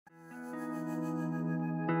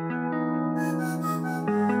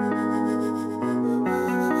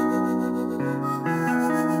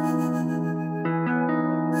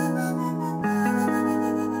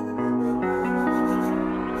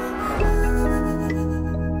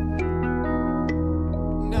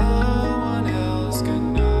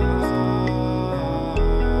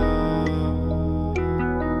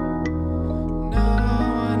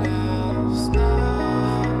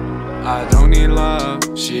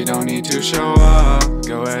she don't need to show up.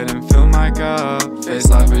 Go ahead and fill my cup. Face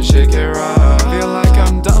life and shit get rough. Feel like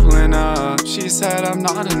I'm doubling up. She said I'm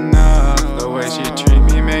not enough. The way she treat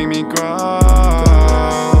me make me grow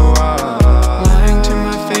up. Lying to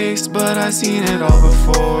my face, but I seen it all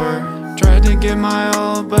before. Tried to give my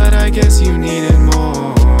all, but I guess you needed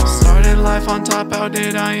more. Started life on top, how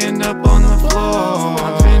did I end up on the floor?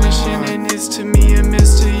 I'm finishing and it's to me a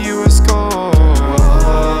miss, to you a score.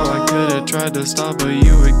 I could've tried to stop, but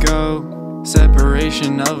you would go.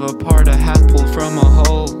 Separation of a part, a half pulled from a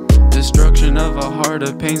whole. Destruction of a heart,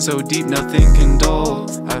 a pain so deep nothing can dull.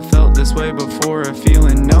 I felt this way before, a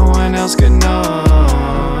feeling no one else could know.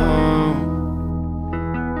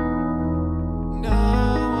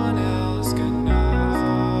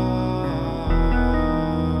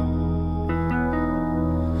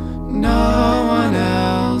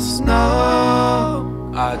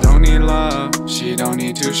 I don't need love, she don't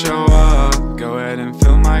need to show up. Go ahead and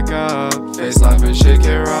fill my cup. Face life and shit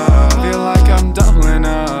get rough. Feel like I'm doubling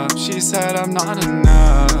up. She said I'm not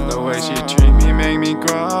enough. The way she treat me make me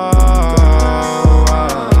grow up.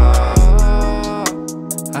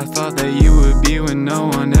 I thought that you would be with no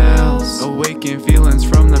one else. Awaken feelings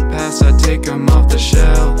from the past, I take them off the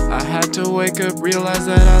shelf. I had to wake up, realize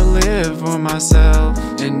that I live for myself.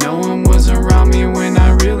 And no one was around me when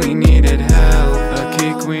I really needed help. A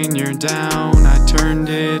kick when you're down, I turned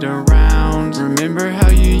it around. Remember how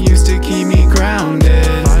you used to keep me grounded.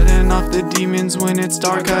 Fighting off the demons when it's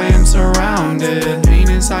dark, I am surrounded. Pain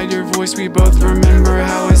inside your voice, we both remember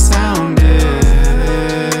how it sounded.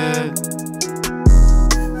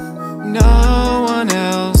 No one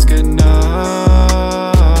else could know.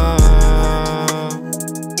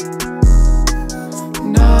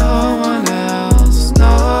 No one else,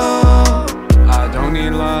 no. I don't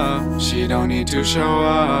need love, she don't need to show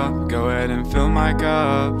up. Go ahead and fill my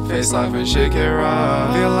cup. Face life and shit get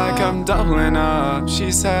rough. Feel like I'm doubling up.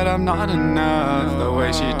 She said I'm not enough. The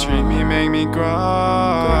way she treat me make me grow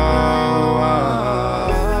up.